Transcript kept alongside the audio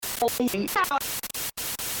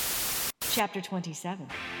Chapter 27.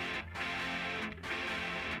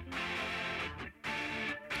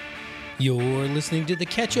 You're listening to The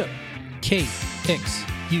Ketchup,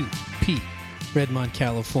 KXUP, Redmond,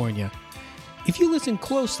 California. If you listen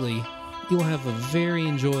closely, you'll have a very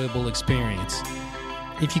enjoyable experience.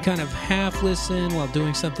 If you kind of half listen while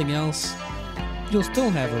doing something else, you'll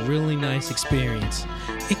still have a really nice experience.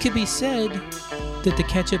 It could be said that The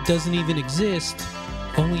Ketchup doesn't even exist,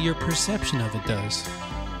 only your perception of it does.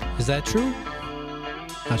 Is that true?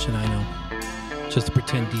 How should I know? Just a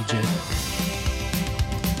pretend DJ.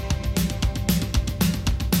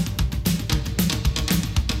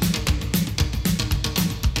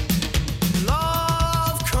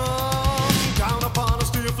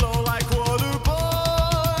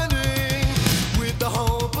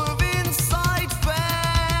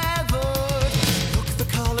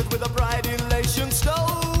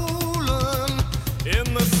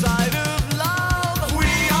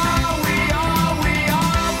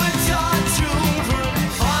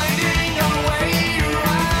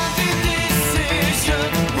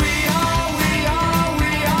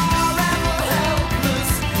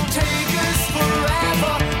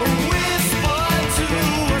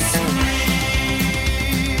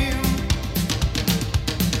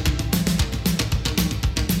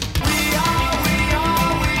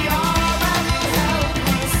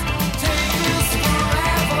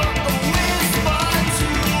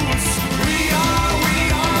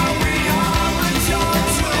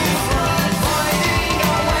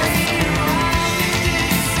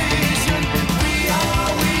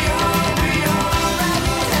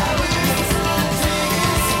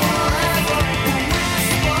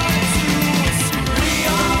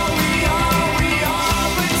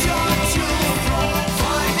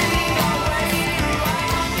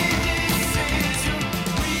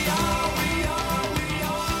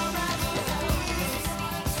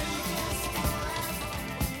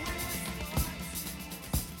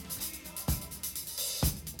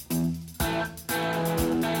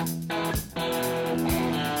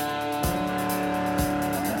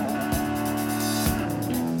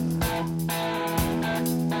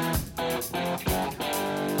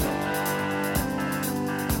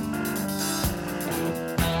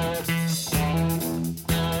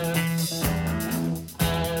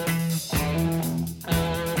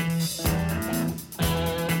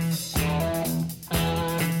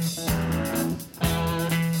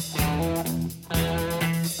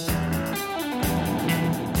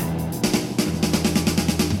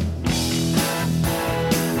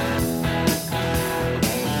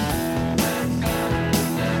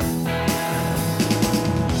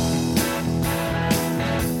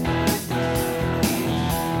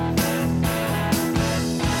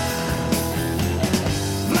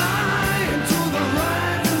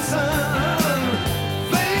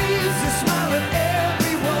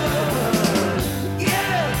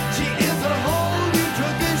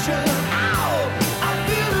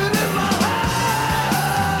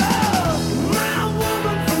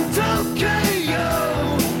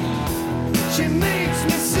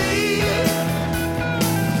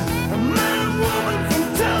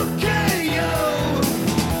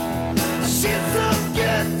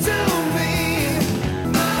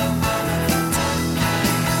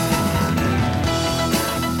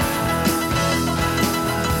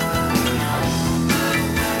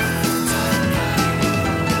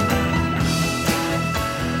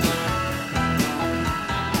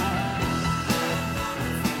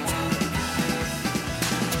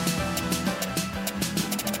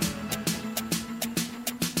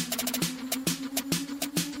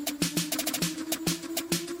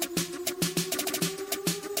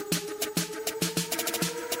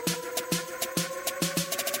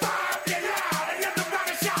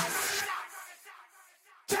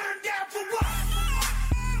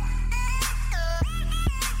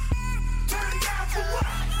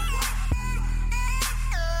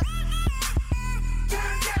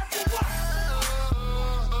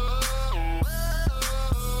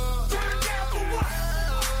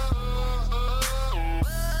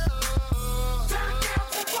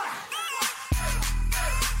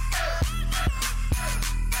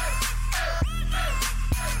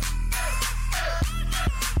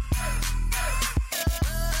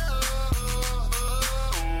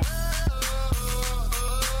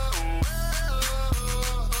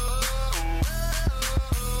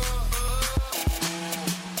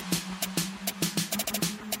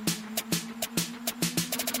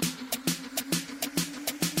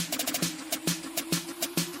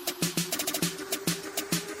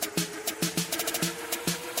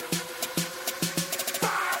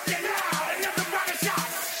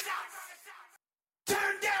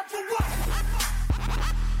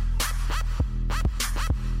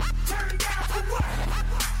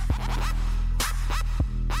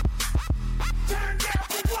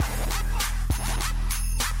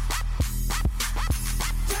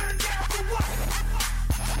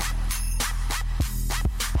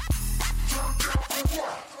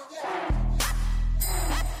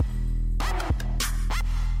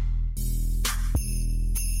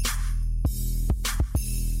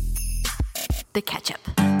 The Ketchup.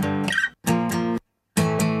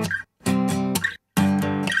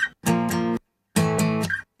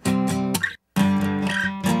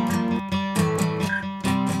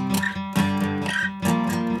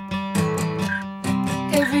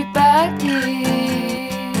 Everybody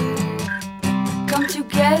come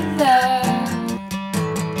together.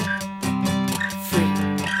 Free.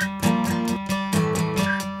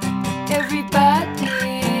 Everybody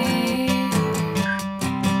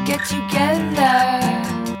get together.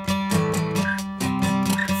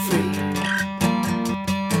 Free.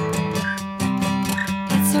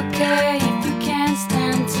 It's okay if you can't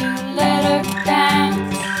stand to let her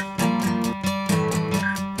dance.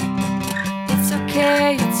 It's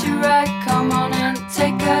okay, it's your right, come on and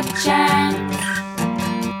take a chance.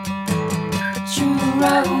 A true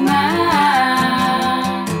romance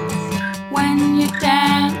when you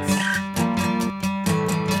dance.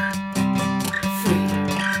 Free.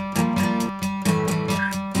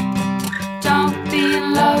 Don't be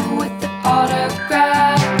in love with the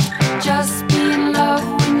autograph. Just be in love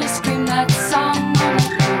when you scream that song on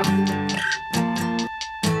the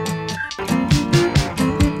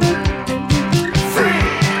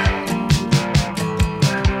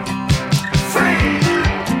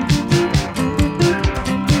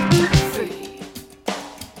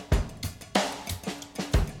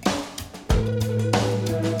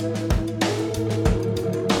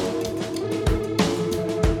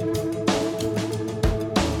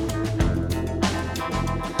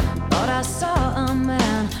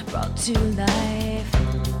to life.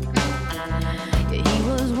 Yeah, he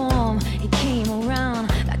was warm, he came around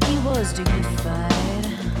like he was dignified.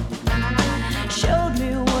 Showed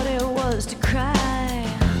me what it was to cry.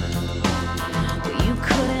 But you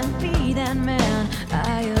couldn't be that man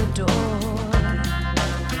I adored.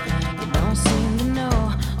 You don't seem to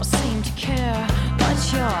know or seem to care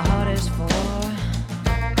what your heart is for.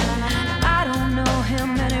 I don't know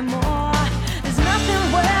him anymore. There's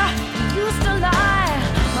nothing where he used to lie.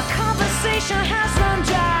 My conversation has run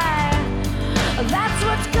dry. That's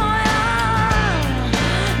what's going on.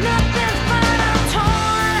 Nothing's fine, I'm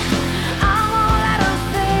torn. I'm all out of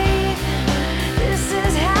faith. This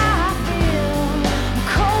is how I feel. I'm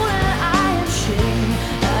cold and I am shaking.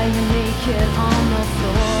 Lying naked on the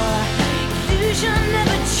floor. Illusion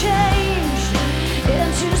never changed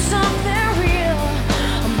into something real.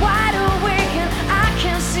 I'm wide awake and I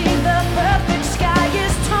can see the perfect sky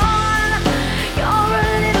is torn. You're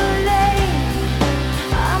a little late.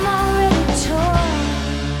 I'm already torn.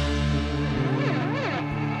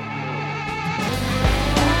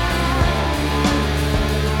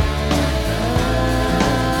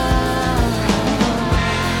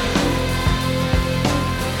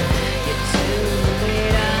 You're too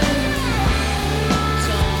late. I'm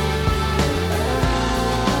torn.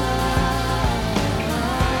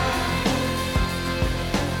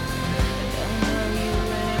 Don't know you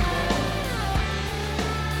anymore.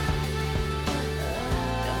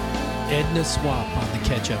 Edna Swap on the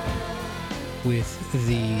Ketchup with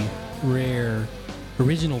the rare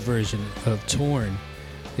original version of Torn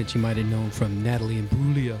that you might have known from Natalie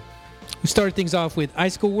Imbruglia. We started things off with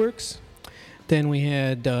Icicle Works. Then we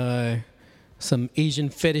had some Asian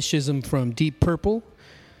fetishism from Deep Purple.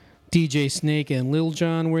 DJ Snake and Lil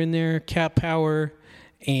Jon were in there. Cat Power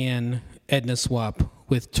and Edna Swap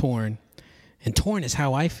with Torn. And Torn is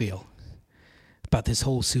how I feel about this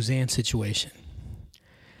whole Suzanne situation.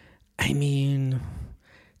 I mean,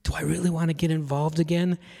 do I really want to get involved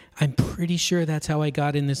again? I'm pretty sure that's how I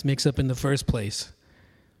got in this mix-up in the first place.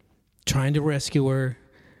 Trying to rescue her,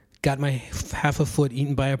 got my half a foot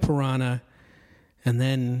eaten by a piranha, and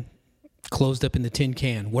then closed up in the tin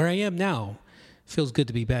can. Where I am now, feels good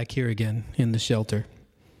to be back here again in the shelter.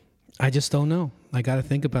 I just don't know. I got to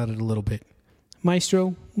think about it a little bit.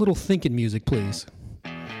 Maestro, little thinking music, please.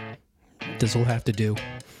 This will have to do.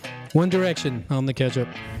 One Direction on the Ketchup.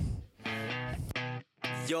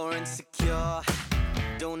 You're insecure,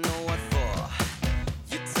 don't know what for.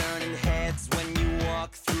 You're turning heads when you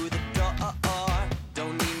walk through the door.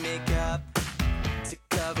 Don't need makeup to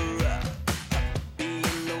cover up. Being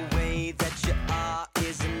the way that you are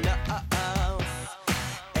is enough.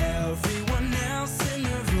 Everyone else in the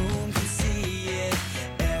room can see it.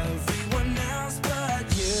 Everyone else but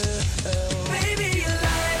you. Baby, you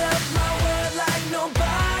light up my world like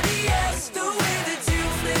nobody else. The way that you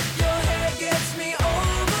flip your hair gets me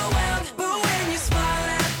overwhelmed. But when you smile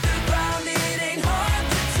at the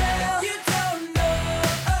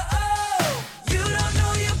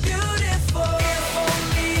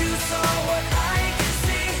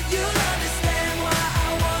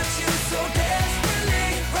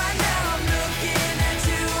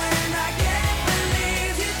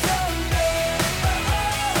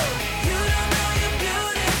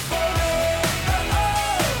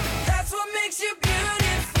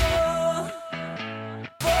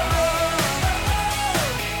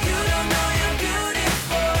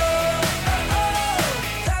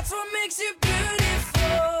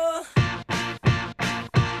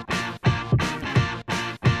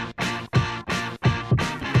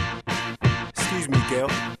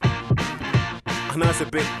a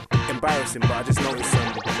bit embarrassing, but I just noticed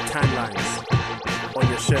some tan lines on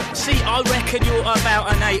your shirt. See, I reckon you're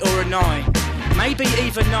about an 8 or a 9. Maybe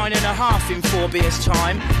even 9.5 in 4 beers'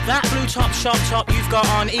 time. That blue top, sharp top you've got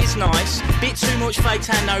on is nice. Bit too much fake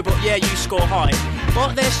tan, no, but yeah, you score high.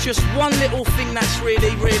 But there's just one little thing that's really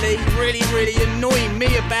annoying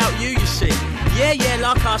me about you, you see. Yeah,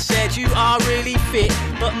 like I said, you are really fit,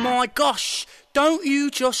 but my gosh, don't you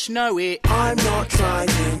just know it? I'm not trying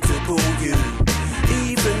to pull you,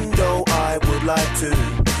 even though I would like to.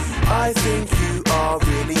 I think you are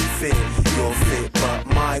really fit, you're fit, but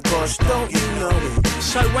my gosh, don't you know it?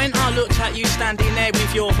 So when I looked at you standing there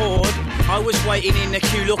with your hoard, I was waiting in the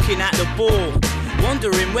queue looking at the board,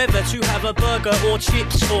 wondering whether to have a burger or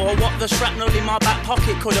chips or what the shrapnel in my back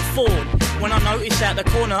pocket could afford. When I noticed out the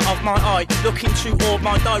corner of my eye, looking toward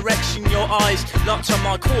my direction, your eyes locked on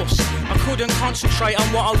my course. I couldn't concentrate on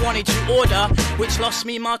what I wanted to order, which lost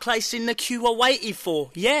me my place in the queue I waited for,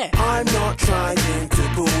 yeah. I'm not trying to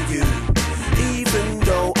pull you, even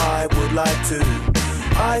though I would like to.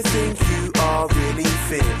 I think you are really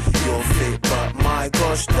fit, you're fit, but my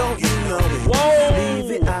gosh, don't you know it? Whoa!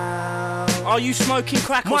 Leave it out. Are you smoking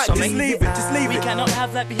crack or Mike, something? just leave We it. cannot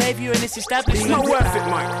have that behaviour in this It's establishment. not worth it,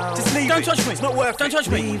 Mike. Just leave Don't it. touch me. It's not worth Don't it. touch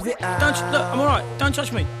me. Leave it Don't look, I'm alright. Don't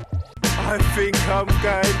touch me. I think I'm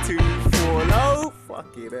going to fall. Oh,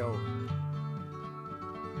 fucking hell.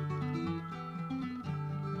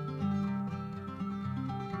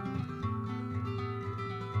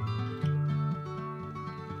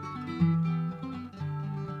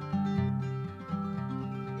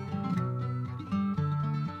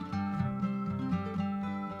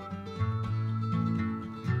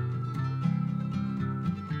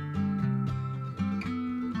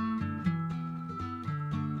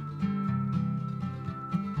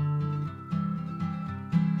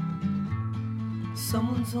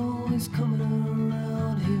 Someone's always coming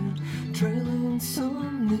around here, trailing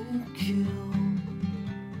some new kill.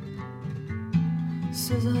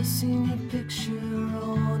 Says I seen your picture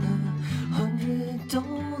on a $100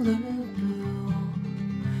 bill.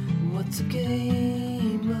 What's a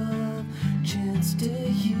game of chance to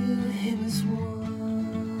you? Him is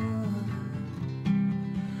one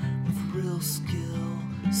with real skill.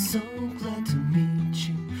 So glad to meet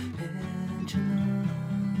you, Angela.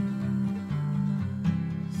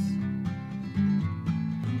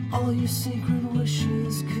 All your secret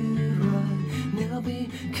wishes could right now be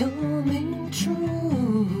coming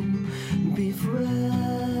true. Be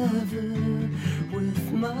forever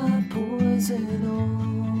with my poison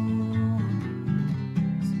arms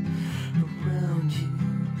around you.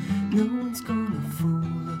 No one's gonna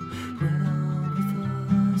fool around with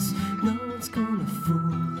us. No one's gonna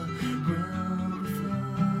fool around with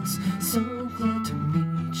us. So glad to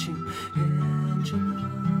meet you, Angela.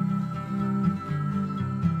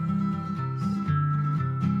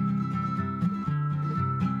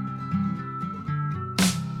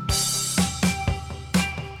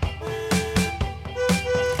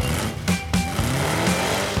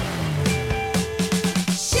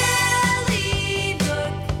 Shelly,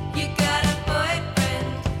 look, you got a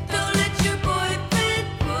boyfriend.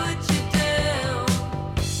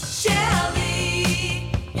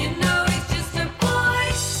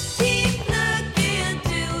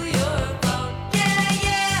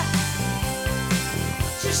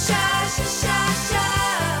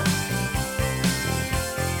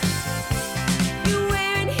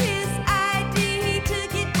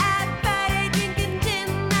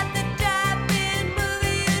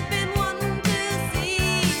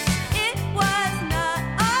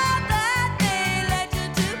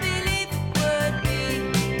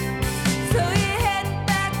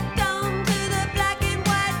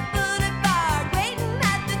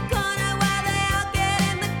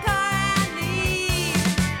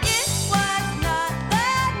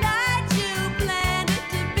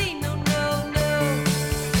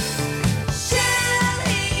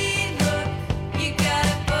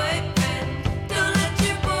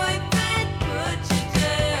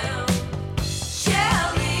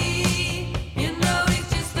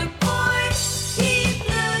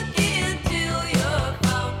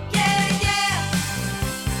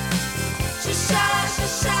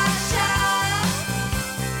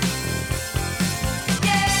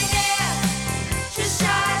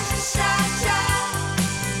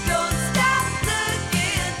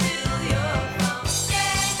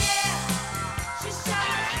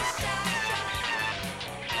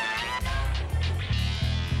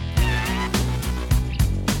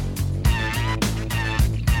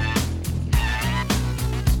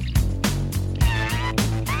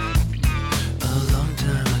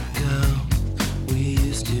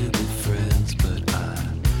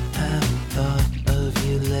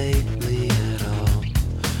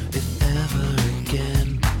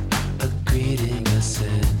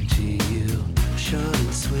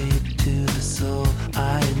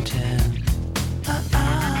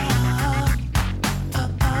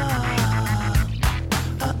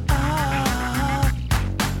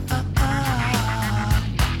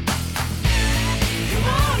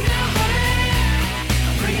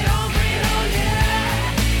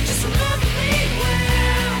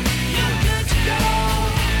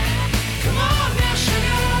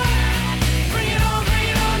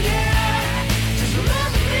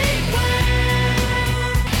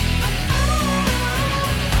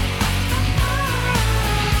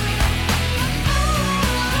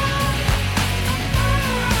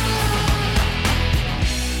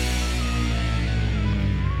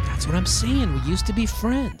 I'm saying we used to be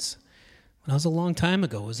friends. That was a long time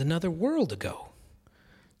ago. It was another world ago.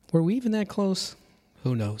 Were we even that close?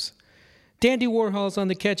 Who knows? Dandy Warhol's on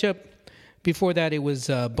the catch-up. Before that, it was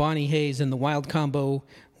Bonnie Hayes and the Wild Combo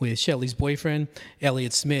with Shelley's boyfriend,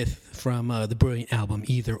 Elliott Smith, from the brilliant album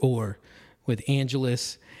Either Or with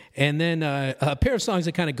Angelus. And then a pair of songs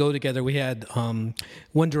that kind of go together. We had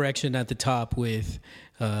One Direction at the top with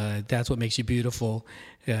That's What Makes You Beautiful,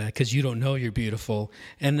 because you don't know you're beautiful.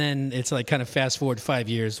 And then it's like kind of fast forward 5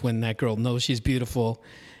 years when that girl knows she's beautiful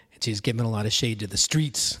and she's giving a lot of shade to the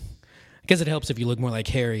streets. I guess it helps if you look more like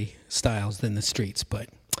Harry Styles than the streets. But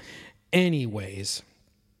anyways,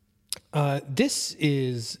 this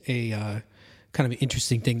is a kind of an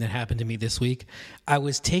interesting thing that happened to me this week. I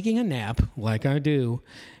was taking a nap, like I do,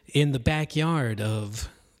 in the backyard of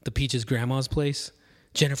the Peaches' grandma's place,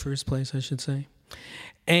 Jennifer's place, I should say.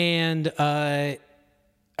 And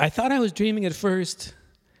I thought I was dreaming at first,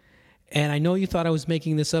 and I know you thought I was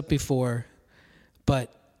making this up before,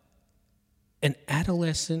 but an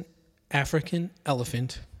adolescent African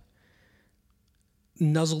elephant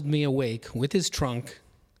nuzzled me awake with his trunk.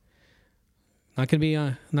 Not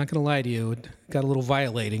gonna lie to you, it got a little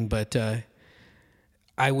violating, but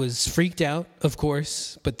I was freaked out, of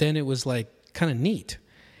course, but then it was like kind of neat.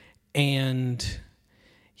 And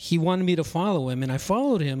he wanted me to follow him, and I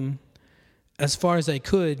followed him as far as I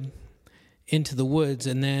could into the woods,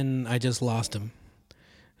 and then I just lost him.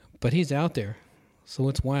 But he's out there, so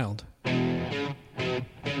it's wild. I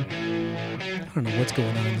don't know what's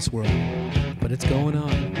going on in this world, but it's going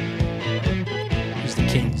on. Here's the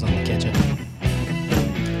Kings on the catch-up.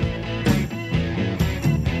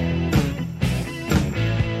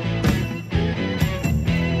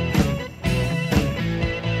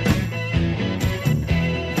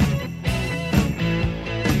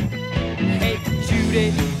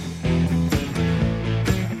 Trudy,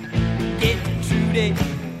 get Trudy.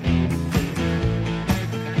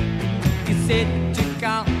 You said to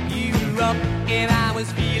call you up and I was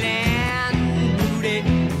feeling moody.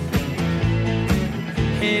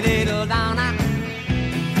 Hey little Donna,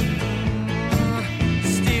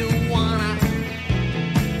 still wanna.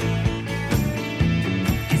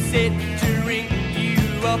 You said to ring you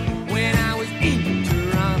up when I was in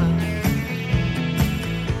Toronto.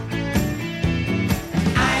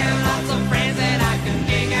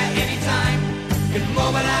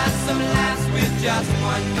 Mobilize some laughs with just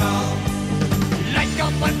one call. Like a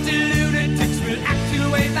bunch of lunatics, we'll act your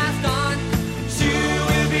way fast on. Sure,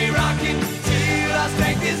 we'll be rocking till our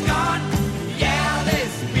strength is gone. Yeah,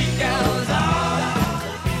 this beat goes on.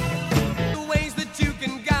 The ways that you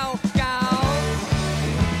can go.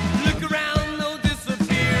 Look around, no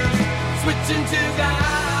disappear. Switching to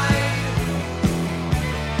glide.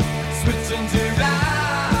 Switching to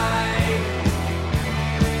glide.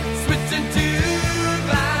 Switching to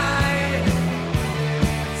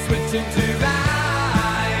switching to ride.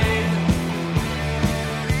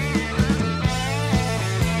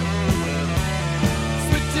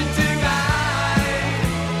 Switching to ride.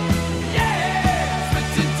 Yeah,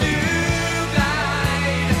 switching to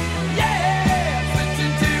ride. Yeah,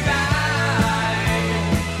 switching to ride.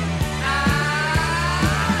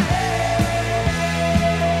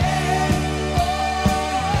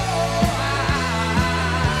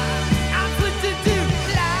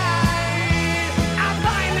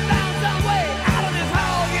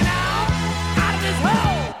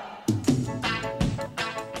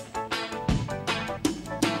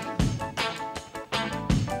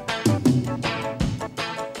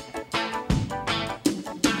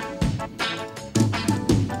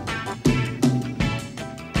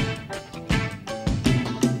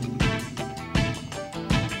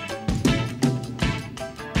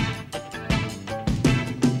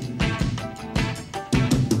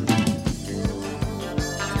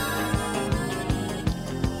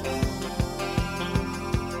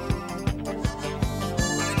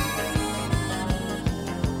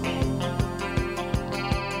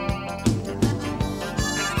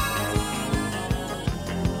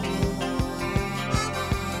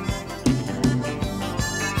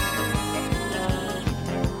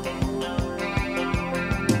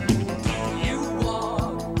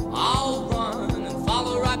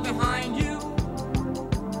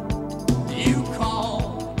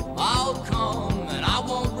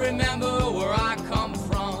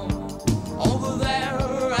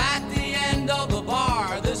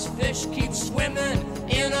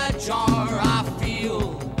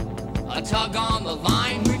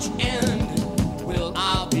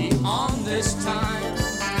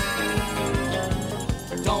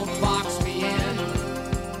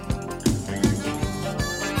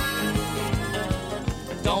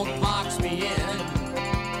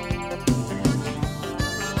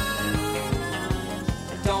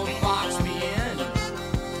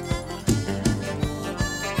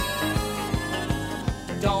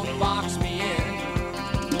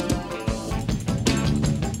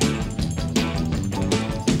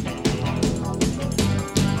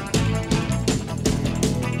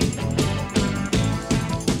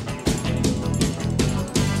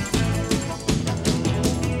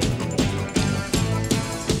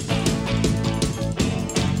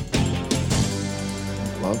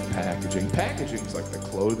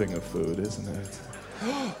 serving of food, isn't it?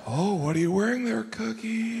 Oh, what are you wearing there,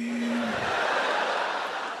 Cookie?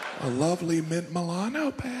 A lovely mint Milano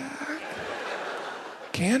bag.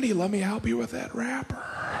 Candy, let me help you with that wrapper.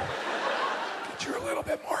 Get you a little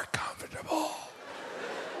bit more comfortable.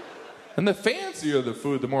 And the fancier the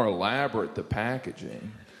food, the more elaborate the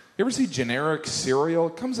packaging. You ever see generic cereal?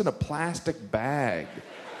 It comes in a plastic bag,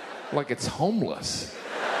 like it's homeless.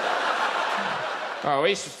 Oh, we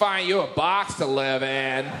should find you a box to live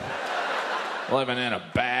in. Living in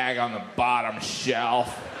a bag on the bottom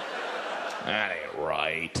shelf. That ain't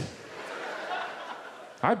right.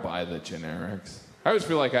 I buy the generics. I always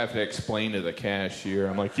feel like I have to explain to the cashier.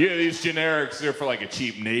 I'm like, yeah, these generics are for like a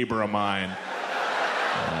cheap neighbor of mine.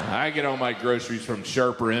 I get all my groceries from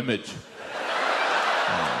Sharper Image.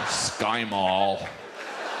 Sky Mall.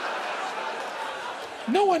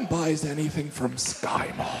 No one buys anything from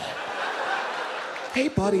Sky Mall. Hey,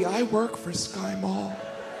 buddy, I work for Sky Mall,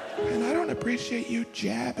 and I don't appreciate you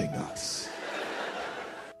jabbing us.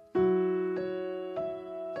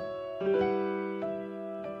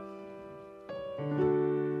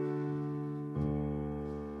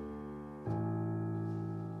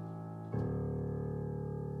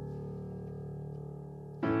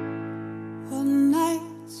 On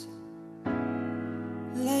nights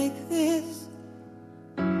like this,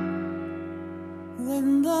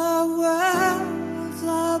 when the world's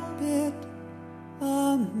a bit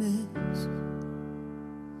amiss,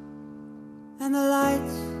 and the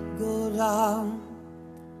lights go down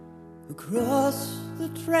across the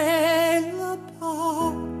trailer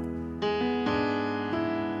park,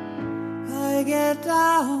 I get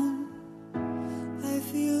down, I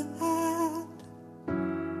feel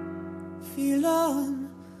on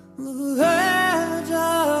the verge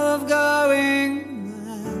of going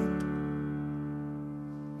mad.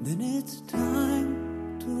 Then it's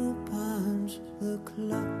time to punch the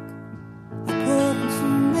clock. I put on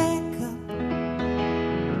some makeup,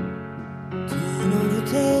 turn on the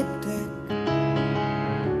tape deck,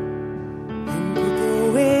 and put the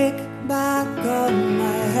wig back on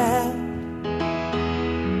my head.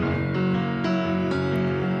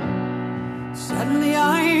 Suddenly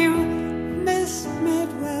I'm Miss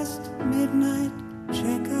Midwest Midnight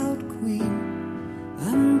Checkout Queen,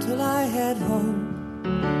 until I head home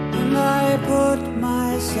and I put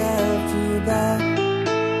myself to bed.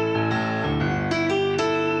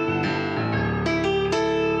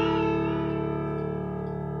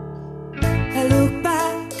 I look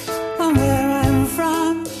back on where I'm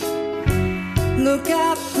from, look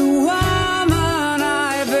at the woman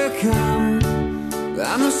I've become,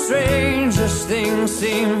 and the strangest things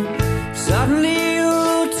seem suddenly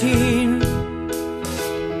routine.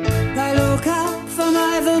 I look up from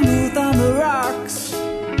my vermouth on the rocks,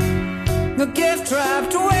 the gift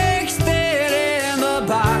wrapped wasted in the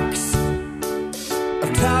box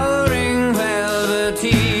of towering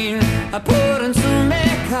velveteen. I put in some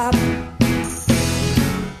makeup,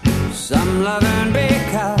 some love and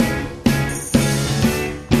makeup,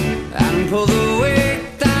 and pull the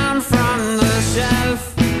wig down from the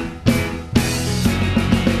shelf.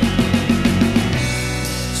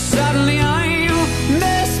 Suddenly I'm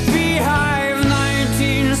Miss Beehive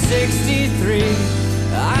 1963,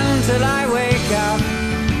 until I wake up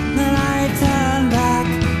and I turn back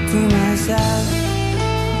to myself.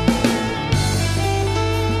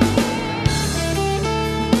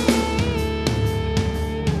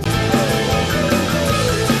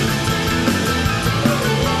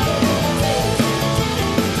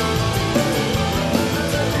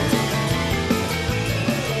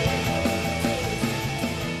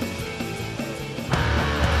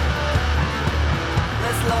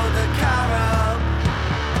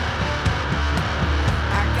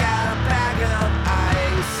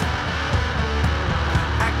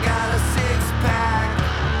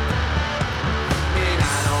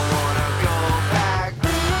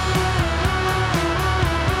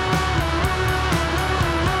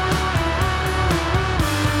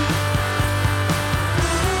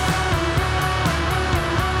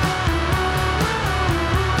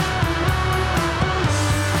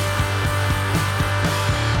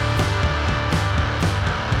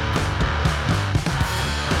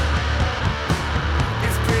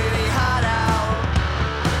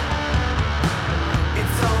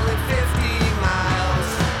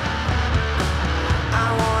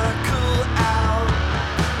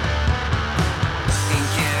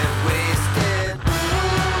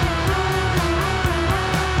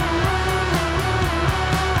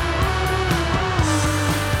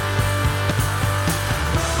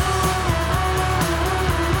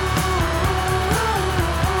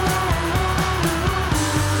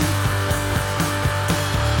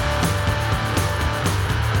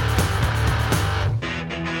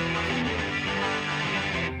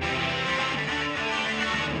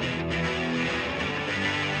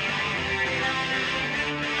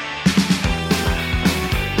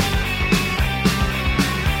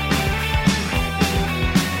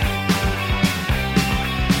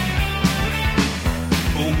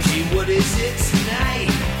 What is it tonight?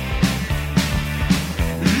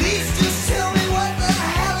 At least just tell me what the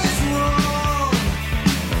hell is wrong.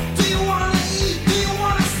 Do you wanna eat? Do you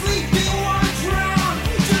wanna sleep? Do you wanna drown?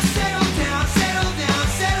 Just settle down, settle down,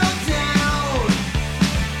 settle down.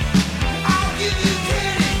 I'll give you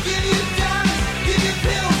candy, give you diamonds, give you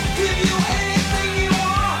pills, give you anything you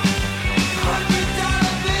want.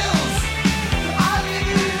 $100 bills. I'll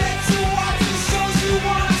even let you watch the shows you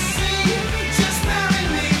wanna see. Just marry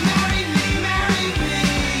me, marry me, marry me.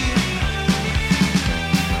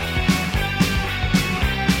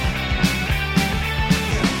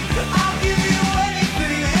 I'll give you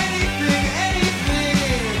anything, anything,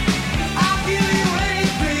 anything. I'll give you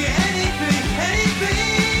anything, anything, anything.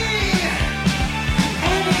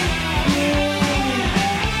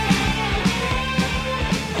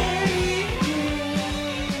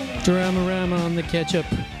 Durama on the Ketchup,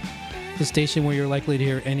 the station where you're likely to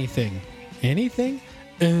hear anything. Anything?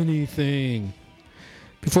 Anything.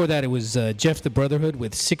 Before that, it was Jeff the Brotherhood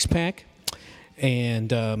with Six Pack. And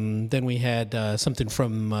then we had something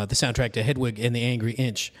from the soundtrack to Hedwig and the Angry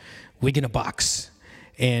Inch, Wig in a Box.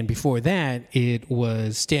 And before that, it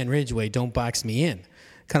was Stan Ridgway, Don't Box Me In.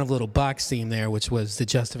 Kind of a little box theme there, which was the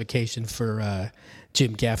justification for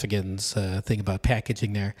Jim Gaffigan's thing about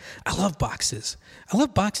packaging there. I love boxes. I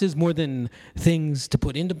love boxes more than things to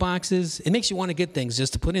put into boxes. It makes you want to get things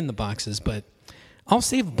just to put in the boxes, but I'll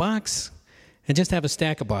save a box and just have a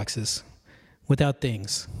stack of boxes without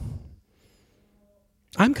things.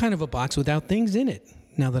 I'm kind of a box without things in it,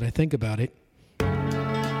 now that I think about it. All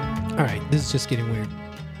right, this is just getting weird.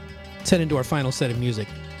 Let's head into our final set of music.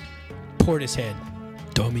 Portishead,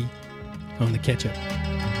 Dummy, on the Ketchup.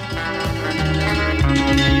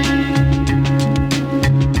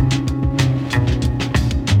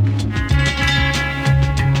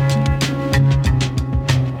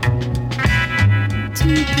 To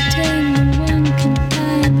pretend no one can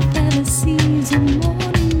find the fallacies and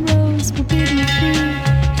morning rose, forbidden fruit,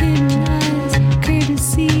 hidden eyes,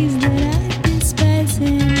 courtesies that I despise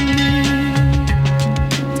in me.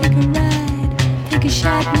 Take a ride, take a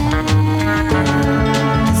shot now.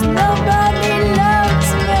 'Cause nobody loves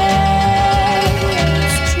me.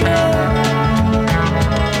 It's true. Not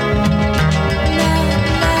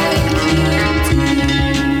like you do.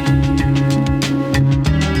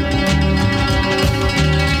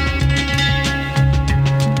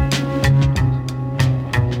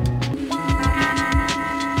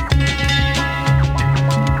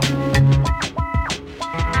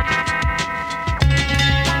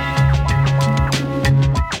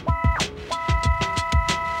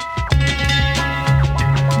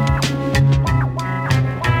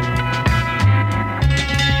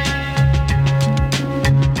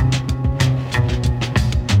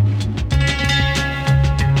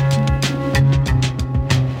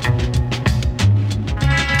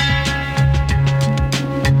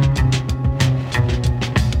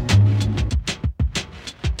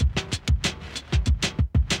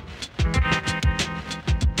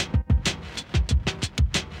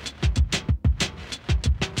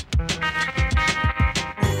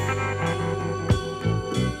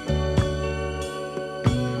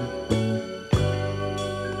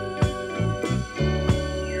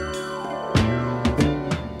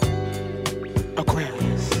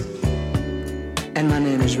 Aquarius, and my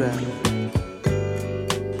name is Ralph.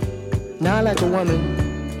 Now I like a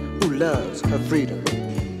woman who loves her freedom,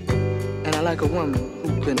 and I like a woman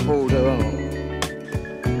who can hold her own.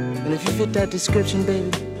 And if you fit that description, baby,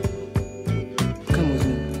 come with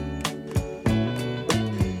me.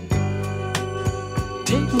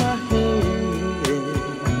 Take my hand,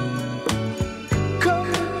 come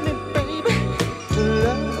with me, baby, to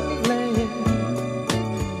love land.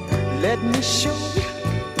 Let me show you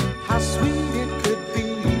how sweet it could be,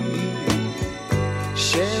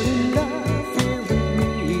 sharing love here with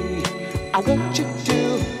me. I want you to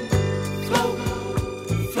float,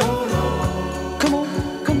 float on. Come on,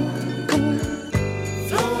 come on, come on.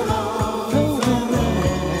 Float on, float on.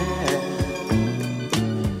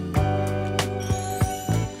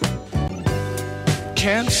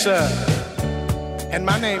 Cancer, and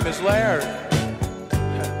my name is Larry.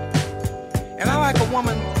 And I like a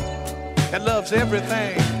woman that loves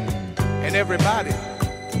everything and everybody.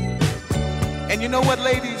 And you know what,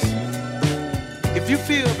 ladies? If you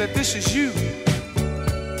feel that this is you,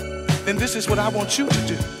 then this is what I want you to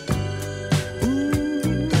do.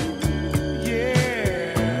 Ooh,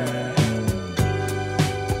 yeah.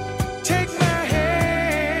 Take my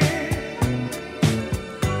hand.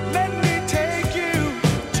 Let me take you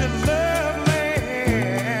to love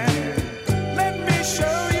land. Let me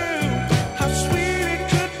show you how sweet it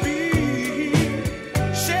could be,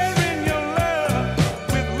 sharing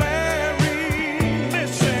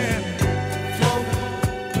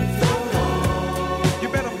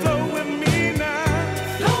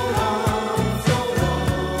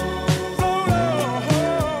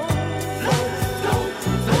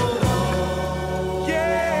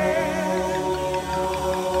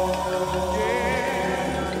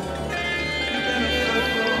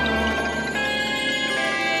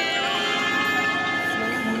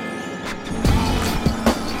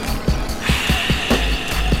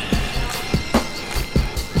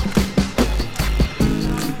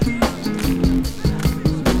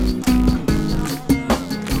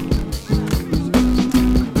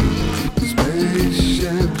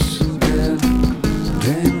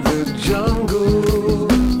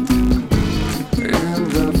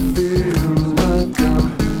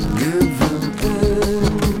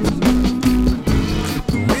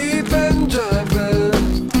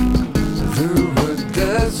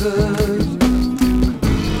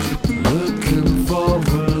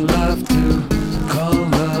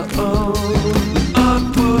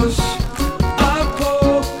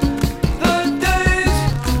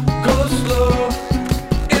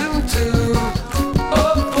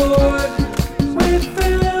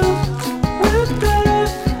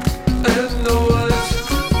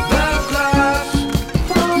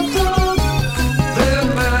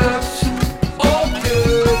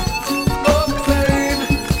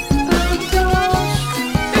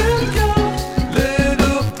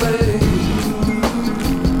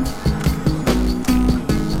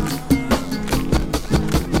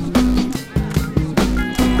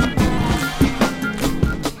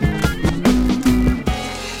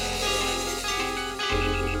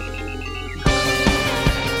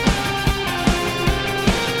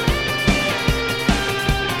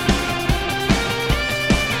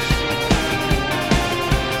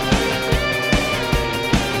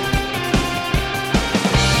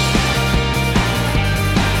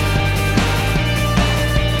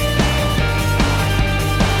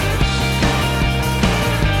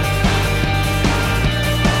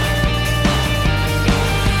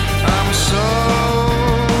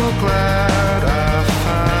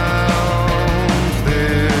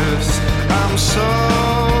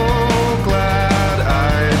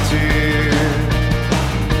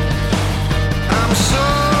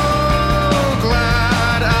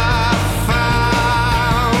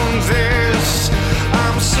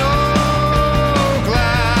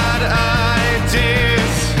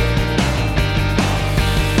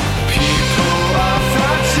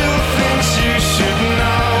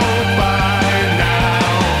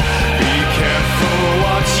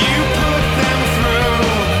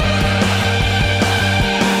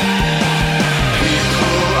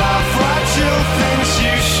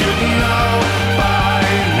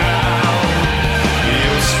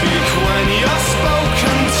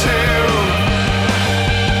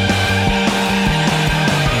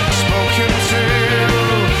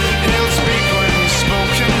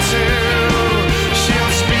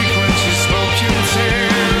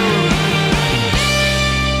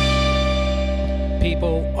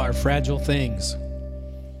Fragile Things.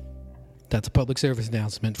 That's a public service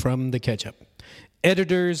announcement from The Ketchup.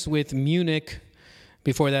 Editors with Munich.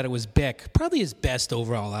 Before that, it was Beck. Probably his best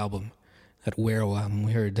overall album. That Wero album.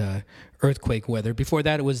 We heard Earthquake Weather. Before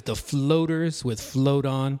that, it was The Floaters with Float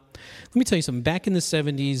On. Let me tell you something. Back in the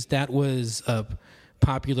 70s, that was a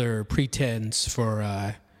popular pretense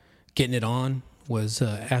for getting it on, was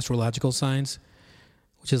astrological signs,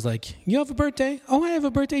 which is like, you have a birthday? Oh, I have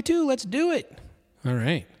a birthday too. Let's do it. All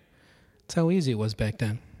right. That's how easy it was back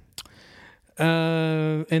then.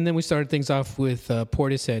 And then we started things off with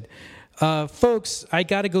Portishead. Folks, I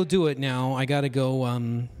got to go do it now. I got to go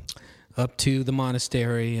up to the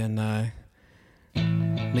monastery, and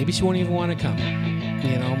maybe she won't even want to come.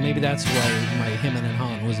 You know, maybe that's why my Him and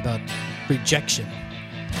Han was about rejection.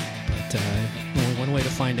 But only one way to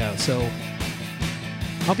find out. So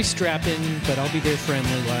I'll be strapping, but I'll be there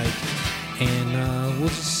friendly like, and we'll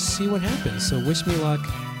just see what happens. So wish me luck,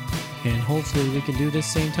 and hopefully we can do this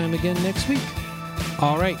same time again next week.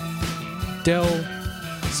 All right, Del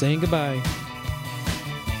saying goodbye.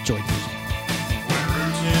 Joy Division.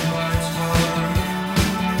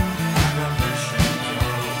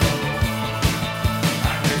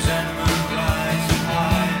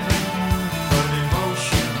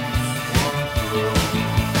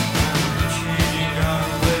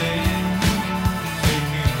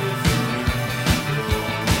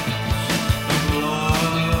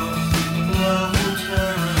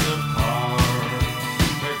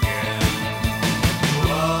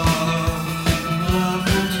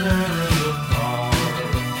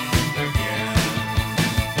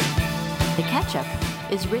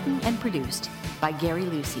 Is written and produced by Gary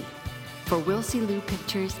Lucy for Wilsey Lou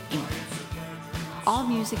Pictures, Inc. All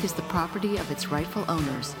music is the property of its rightful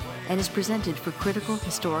owners and is presented for critical,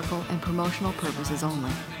 historical, and promotional purposes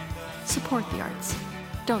only. Support the arts.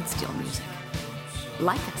 Don't steal music.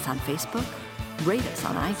 Like us on Facebook, rate us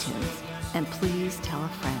on iTunes, and please tell a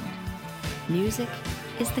friend. Music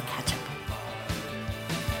is the ketchup.